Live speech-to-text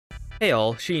Hey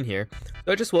all, Sheen here.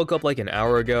 So I just woke up like an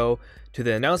hour ago to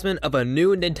the announcement of a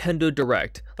new Nintendo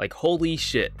Direct. Like, holy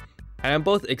shit. And I'm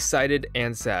both excited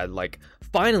and sad. Like,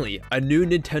 finally, a new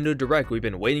Nintendo Direct. We've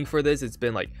been waiting for this. It's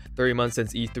been like 30 months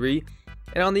since E3.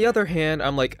 And on the other hand,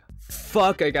 I'm like,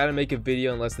 fuck, I gotta make a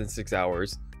video in less than 6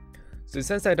 hours. So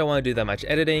since I don't want to do that much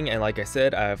editing, and like I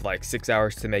said, I have like 6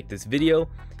 hours to make this video,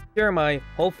 here are my,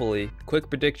 hopefully, quick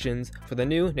predictions for the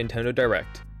new Nintendo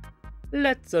Direct.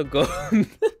 Let's go.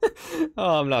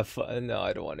 Oh, I'm not fun. No,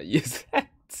 I don't want to use that.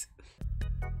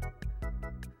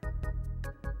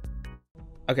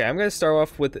 Okay, I'm gonna start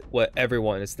off with what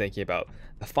everyone is thinking about.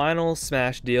 The final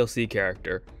Smash DLC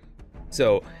character.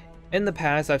 So, in the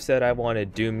past I've said I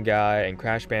wanted Doom Guy and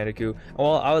Crash Bandicoot.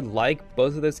 While I would like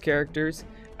both of those characters,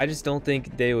 I just don't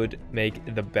think they would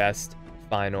make the best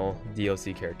final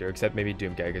DLC character, except maybe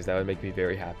Doom Guy, because that would make me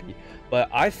very happy. But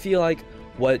I feel like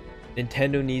what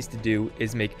Nintendo needs to do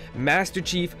is make Master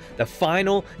Chief the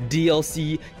final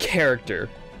DLC character.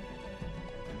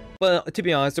 But to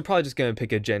be honest, they're probably just gonna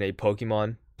pick a Gen 8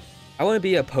 Pokemon. I wouldn't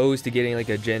be opposed to getting like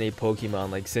a Gen 8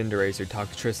 Pokemon like Cinderace or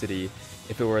Toxtricity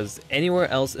if it was anywhere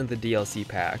else in the DLC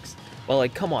packs. But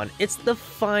like, come on, it's the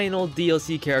final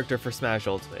DLC character for Smash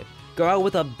Ultimate. Go out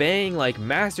with a bang like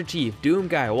Master Chief, Doom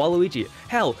Guy, Waluigi.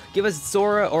 Hell, give us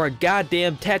Sora or a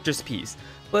goddamn Tetris piece.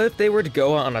 But if they were to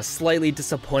go on a slightly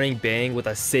disappointing bang with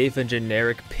a safe and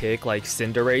generic pick like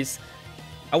Cinderace,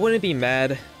 I wouldn't be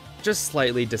mad, just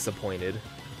slightly disappointed.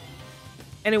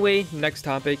 Anyway, next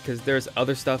topic, because there's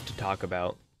other stuff to talk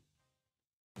about.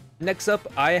 Next up,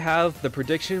 I have the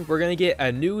prediction we're going to get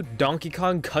a new Donkey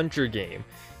Kong Country game.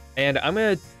 And I'm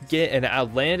going to get an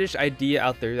outlandish idea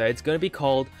out there that it's going to be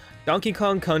called Donkey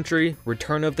Kong Country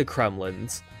Return of the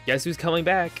Kremlins. Guess who's coming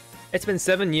back? It's been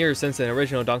 7 years since an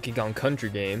original Donkey Kong Country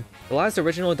game. The last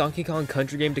original Donkey Kong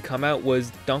Country game to come out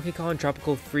was Donkey Kong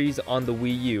Tropical Freeze on the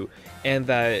Wii U and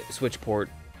that Switch port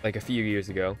like a few years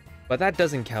ago. But that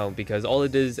doesn't count because all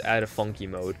it did is add a funky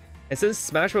mode. And since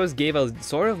Smash Bros gave a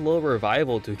sort of little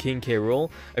revival to King K. Rool,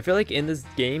 I feel like in this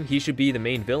game he should be the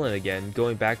main villain again,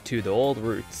 going back to the old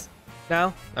roots.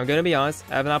 Now, I'm gonna be honest,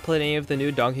 I have not played any of the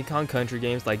new Donkey Kong Country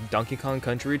games like Donkey Kong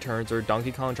Country Returns or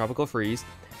Donkey Kong Tropical Freeze.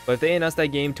 But if they announced that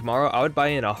game tomorrow, I would buy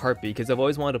it in a heartbeat because I've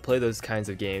always wanted to play those kinds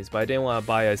of games, but I didn't want to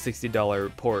buy a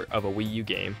 $60 port of a Wii U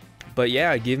game. But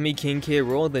yeah, give me King K.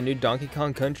 Rool, the new Donkey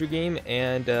Kong Country game,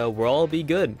 and we'll all be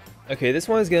good. Okay, this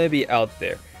one is going to be out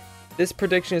there. This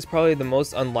prediction is probably the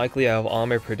most unlikely out of all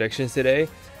my predictions today,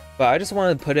 but I just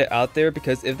want to put it out there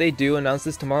because if they do announce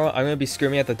this tomorrow, I'm going to be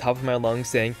screaming at the top of my lungs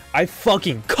saying, I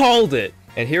fucking called it!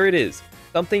 And here it is.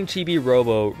 Something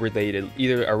Chibi-robo related,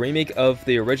 either a remake of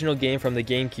the original game from the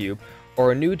GameCube,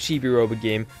 or a new Chibi-robo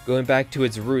game going back to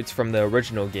its roots from the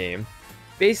original game.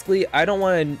 Basically, I don't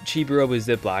want a Chibi-robo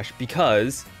Ziplash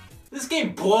because this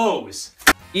game blows!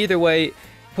 Either way,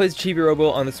 put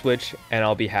Chibi-robo on the Switch and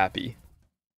I'll be happy.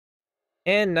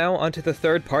 And now onto the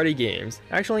third-party games.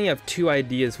 I actually have 2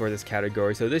 ideas for this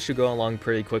category, so this should go along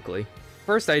pretty quickly.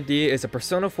 First idea is a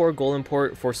Persona 4 Golden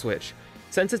port for Switch.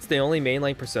 Since it's the only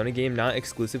mainline Persona game not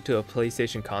exclusive to a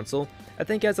PlayStation console, I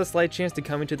think it has a slight chance to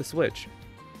come into the Switch.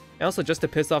 And also just to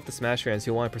piss off the Smash fans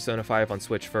who want Persona 5 on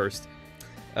Switch first.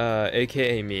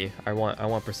 AKA me, I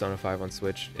want Persona 5 on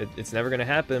Switch. It's never gonna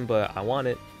happen, but I want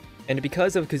it. And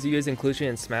because of Kazuya's inclusion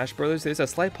in Smash Bros, there's a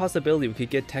slight possibility we could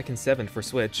get Tekken 7 for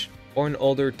Switch, or an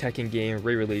older Tekken game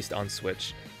re-released on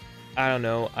Switch. I don't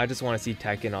know, I just want to see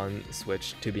Tekken on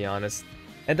Switch, to be honest.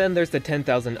 And then there's the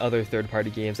 10,000 other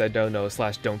third-party games I don't know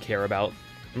 / don't care about.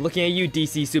 I'm looking at you,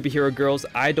 DC superhero girls,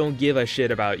 I don't give a shit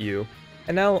about you.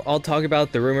 And now I'll talk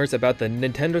about the rumors about the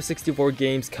Nintendo 64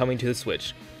 games coming to the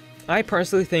Switch. I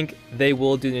personally think they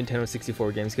will do Nintendo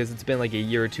 64 games because it's been like a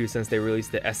year or 2 since they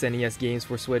released the SNES games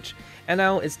for Switch, and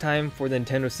now it's time for the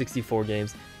Nintendo 64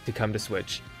 games to come to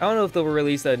Switch. I don't know if they'll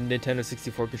release a Nintendo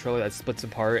 64 controller that splits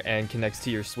apart and connects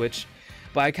to your Switch,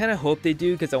 but I kind of hope they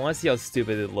do because I want to see how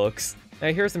stupid it looks.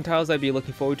 Now here are some titles I'd be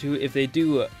looking forward to if they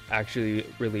do actually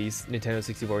release Nintendo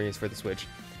 64 games for the Switch.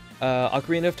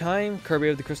 Ocarina of Time, Kirby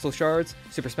of the Crystal Shards,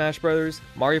 Super Smash Bros.,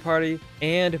 Mario Party,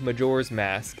 and Majora's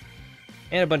Mask.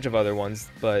 And a bunch of other ones,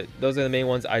 but those are the main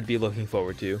ones I'd be looking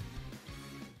forward to.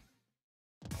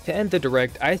 To end the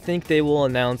Direct, I think they will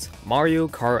announce Mario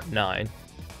Kart 9.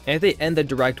 And if they end the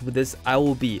Direct with this, I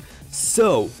will be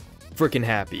so freaking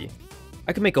happy.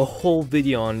 I could make a whole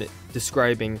video on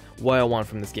describing what I want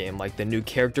from this game, like the new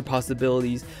character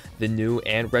possibilities, the new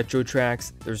and retro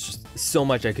tracks. There's just so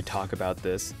much I could talk about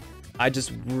this. I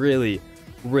just really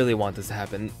want this to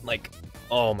happen. Like,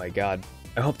 oh my god.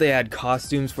 I hope they add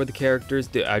costumes for the characters.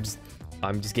 Dude,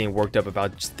 I'm just getting worked up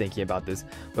about just thinking about this.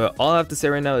 But all I have to say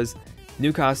right now is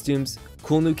new costumes,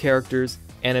 cool new characters,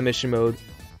 and a mission mode,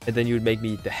 and then you would make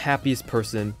me the happiest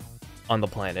person on the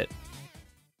planet.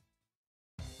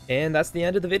 And that's the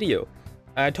end of the video.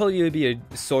 I told you it would be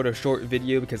a sort of short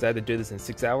video because I had to do this in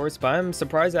 6 hours, but I'm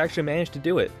surprised I actually managed to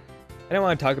do it. I didn't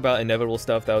want to talk about inevitable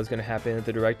stuff that was going to happen at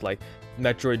the Direct, like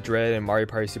Metroid Dread and Mario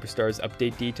Party Superstars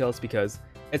update details, because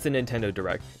it's a Nintendo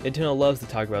Direct. Nintendo loves to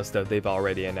talk about stuff they've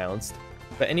already announced.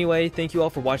 But anyway, thank you all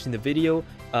for watching the video.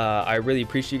 I really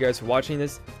appreciate you guys for watching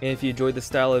this, and if you enjoyed this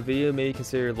style of video, maybe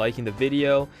consider liking the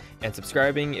video and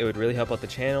subscribing. It would really help out the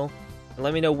channel. And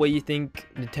let me know what you think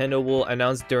Nintendo will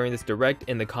announce during this Direct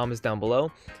in the comments down below.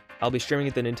 I'll be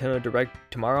streaming the Nintendo Direct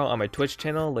tomorrow on my Twitch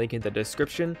channel, link in the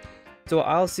description. So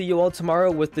I'll see you all tomorrow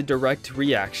with the Direct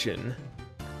reaction.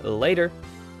 Later!